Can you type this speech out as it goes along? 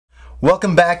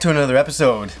Welcome back to another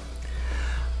episode.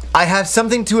 I have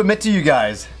something to admit to you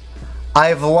guys.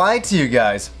 I've lied to you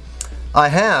guys.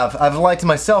 I've lied to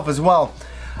myself as well.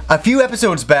 A few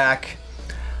episodes back,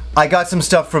 I got some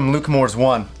stuff from Luke Moore's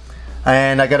 1.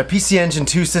 And I got a PC Engine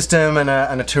 2 system and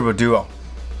a Turbo Duo.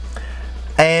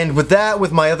 And with that,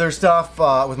 with my other stuff,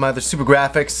 with my other Super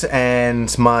Graphics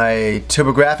and my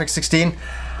Turbo Graphics 16,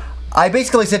 I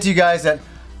basically said to you guys that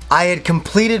I had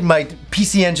completed my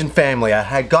PC Engine family. I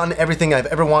had gotten everything I've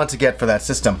ever wanted to get for that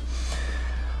system.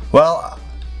 Well,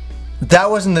 that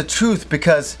wasn't the truth,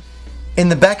 because in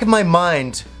the back of my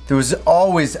mind there was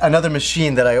always another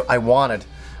machine that I wanted,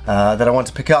 that I wanted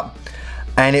to pick up.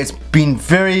 And it's been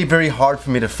very, very hard for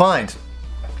me to find.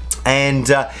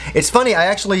 And it's funny, I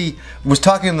actually was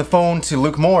talking on the phone to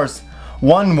Luke Moore's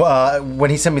one when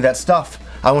he sent me that stuff.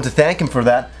 I want to thank him for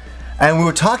that. And we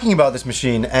were talking about this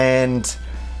machine, and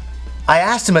I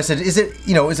asked him, I said, is it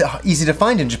easy to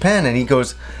find in Japan? And he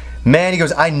goes, man, he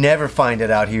goes, I never find it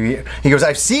out here. He goes,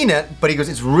 I've seen it, but he goes,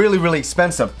 it's really, really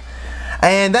expensive.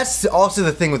 And that's also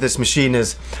the thing with this machine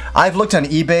is, I've looked on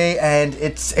eBay and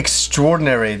it's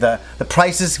extraordinary. The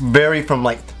prices vary from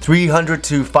like $300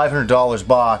 to $500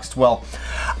 boxed. Well,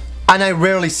 and I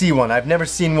rarely see one. I've never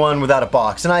seen one without a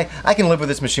box. And I can live with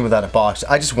this machine without a box.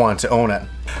 I just wanted to own it.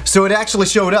 So it actually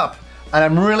showed up, and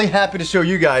I'm really happy to show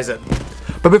you guys it.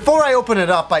 But before I open it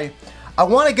up, I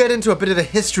want to get into a bit of the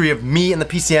history of me and the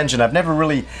PC Engine. I've never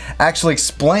really actually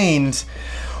explained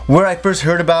where I first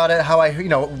heard about it, how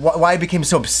why I became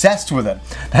so obsessed with it.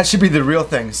 That should be the real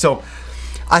thing. So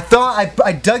I thought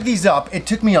I dug these up. It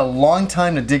took me a long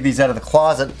time to dig these out of the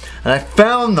closet, and I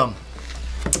found them.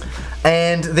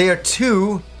 And they are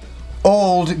two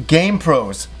old Game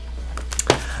Pros.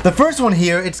 The first one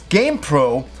here, it's Game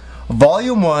Pro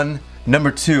Volume 1,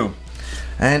 Number 2.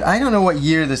 And I don't know what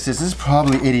year this is. This is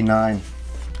probably 89.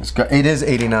 It is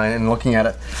 89, and looking at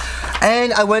it.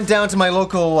 And I went down to my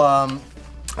local,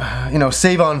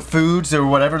 Save on Foods or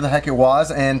whatever the heck it was,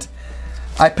 and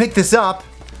I picked this up,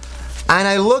 and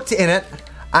I looked in it,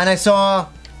 and I saw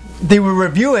they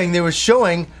were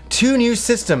showing two new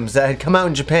systems that had come out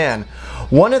in Japan.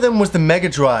 One of them was the Mega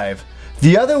Drive.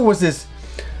 The other was this,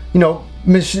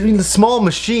 small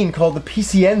machine called the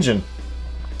PC Engine.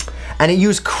 And it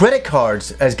used credit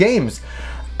cards as games.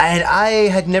 And I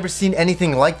had never seen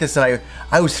anything like this, and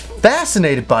I was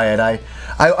fascinated by it.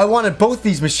 I wanted both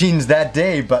these machines that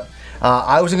day, but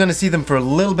I wasn't going to see them for a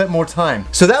little bit more time.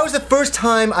 So that was the first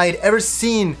time I had ever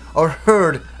seen or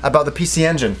heard about the PC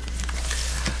Engine.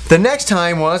 The next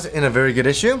time was in a very good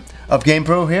issue of Game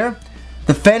Pro here,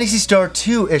 the Phantasy Star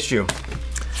 2 issue.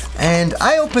 And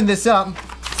I opened this up,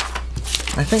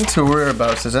 I think to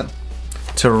whereabouts is it?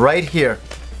 To right here.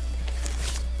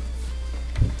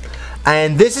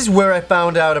 And this is where I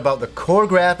found out about the core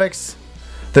graphics,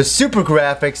 the super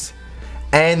graphics,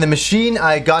 and the machine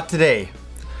I got today,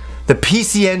 the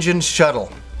PC Engine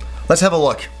Shuttle. Let's have a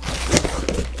look.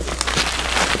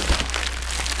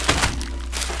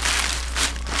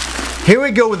 Here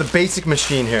we go with the basic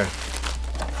machine here.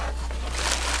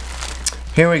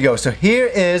 Here we go. So here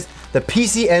is the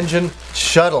PC Engine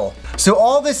Shuttle. So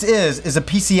all this is a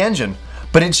PC Engine,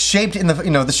 but it's shaped in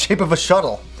the shape of a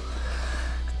shuttle.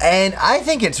 And I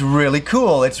think it's really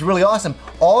cool. It's really awesome.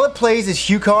 All it plays is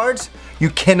Hue cards.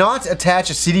 You cannot attach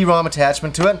a CD-ROM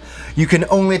attachment to it. You can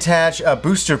only attach a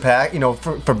booster pack,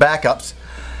 for backups.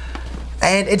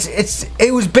 And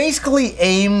it was basically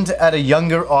aimed at a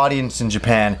younger audience in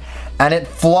Japan, and it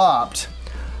flopped.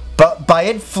 But by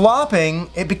it flopping,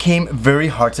 it became very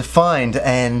hard to find,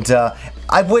 and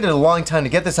I've waited a long time to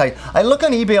get this. I look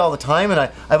on eBay all the time, and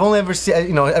I've only ever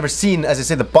seen, as I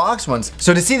say, the box ones.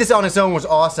 So to see this on its own was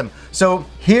awesome. So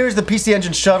here's the PC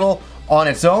Engine Shuttle on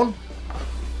its own.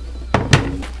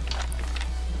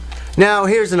 Now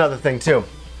here's another thing too.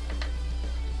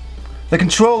 The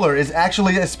controller is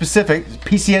actually a specific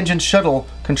PC Engine Shuttle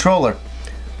controller.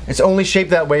 It's only shaped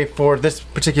that way for this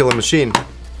particular machine.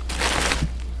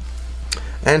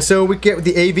 And so we get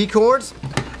the AV cords,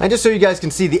 and just so you guys can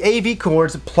see, the AV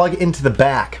cords plug into the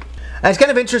back. And it's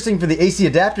kind of interesting for the AC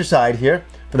adapter side here,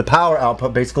 for the power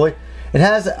output basically. It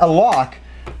has a lock.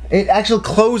 It actually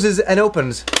closes and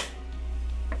opens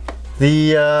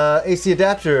the AC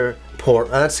adapter port.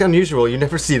 That's unusual, you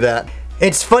never see that.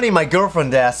 It's funny, my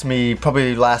girlfriend asked me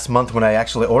probably last month when I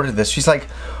actually ordered this, she's like,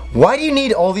 why do you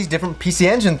need all these different PC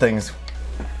Engine things?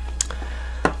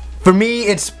 For me,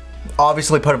 it's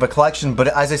obviously part of a collection, but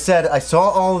as I said, I saw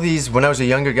all of these when I was a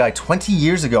younger guy 20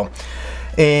 years ago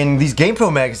in these Game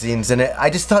Pro magazines, and I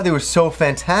just thought they were so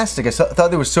fantastic. I thought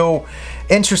they were so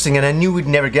interesting, and I knew we'd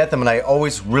never get them, and I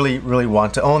always really, really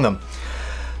want to own them.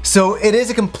 So it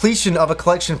is a completion of a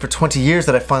collection for 20 years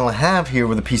that I finally have here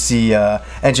with the PC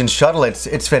Engine Shuttle.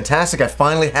 It's fantastic. I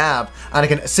finally have, and I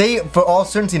can say for all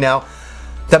certainty now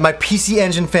that my PC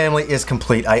Engine family is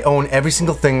complete. I own every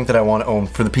single thing that I want to own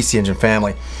for the PC Engine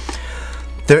family.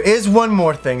 There is one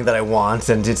more thing that I want,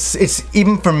 and it's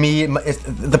even for me,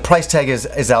 the price tag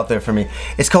is out there for me.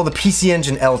 It's called the PC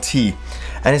Engine LT,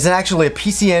 and it's actually a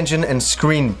PC Engine and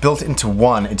screen built into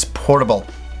one. It's portable.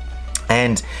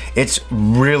 And it's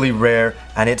really rare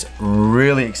and it's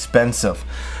really expensive.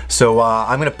 So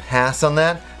I'm gonna pass on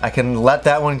that. I can let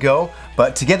that one go.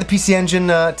 But to get the PC Engine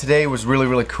today was really,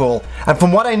 really cool. And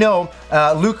from what I know,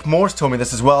 Luke Morse told me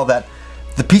this as well, that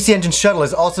the PC Engine Shuttle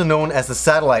is also known as the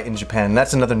satellite in Japan. And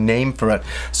that's another name for it.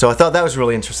 So I thought that was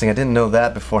really interesting. I didn't know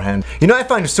that beforehand. You know what I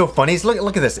find so funny is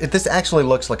look at this. This actually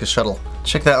looks like a shuttle.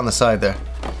 Check that on the side there.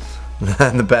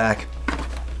 And the back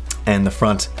and the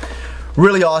front.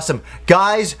 Really awesome.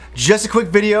 Guys, just a quick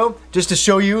video just to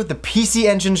show you the PC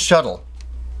Engine Shuttle.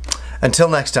 Until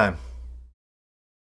next time.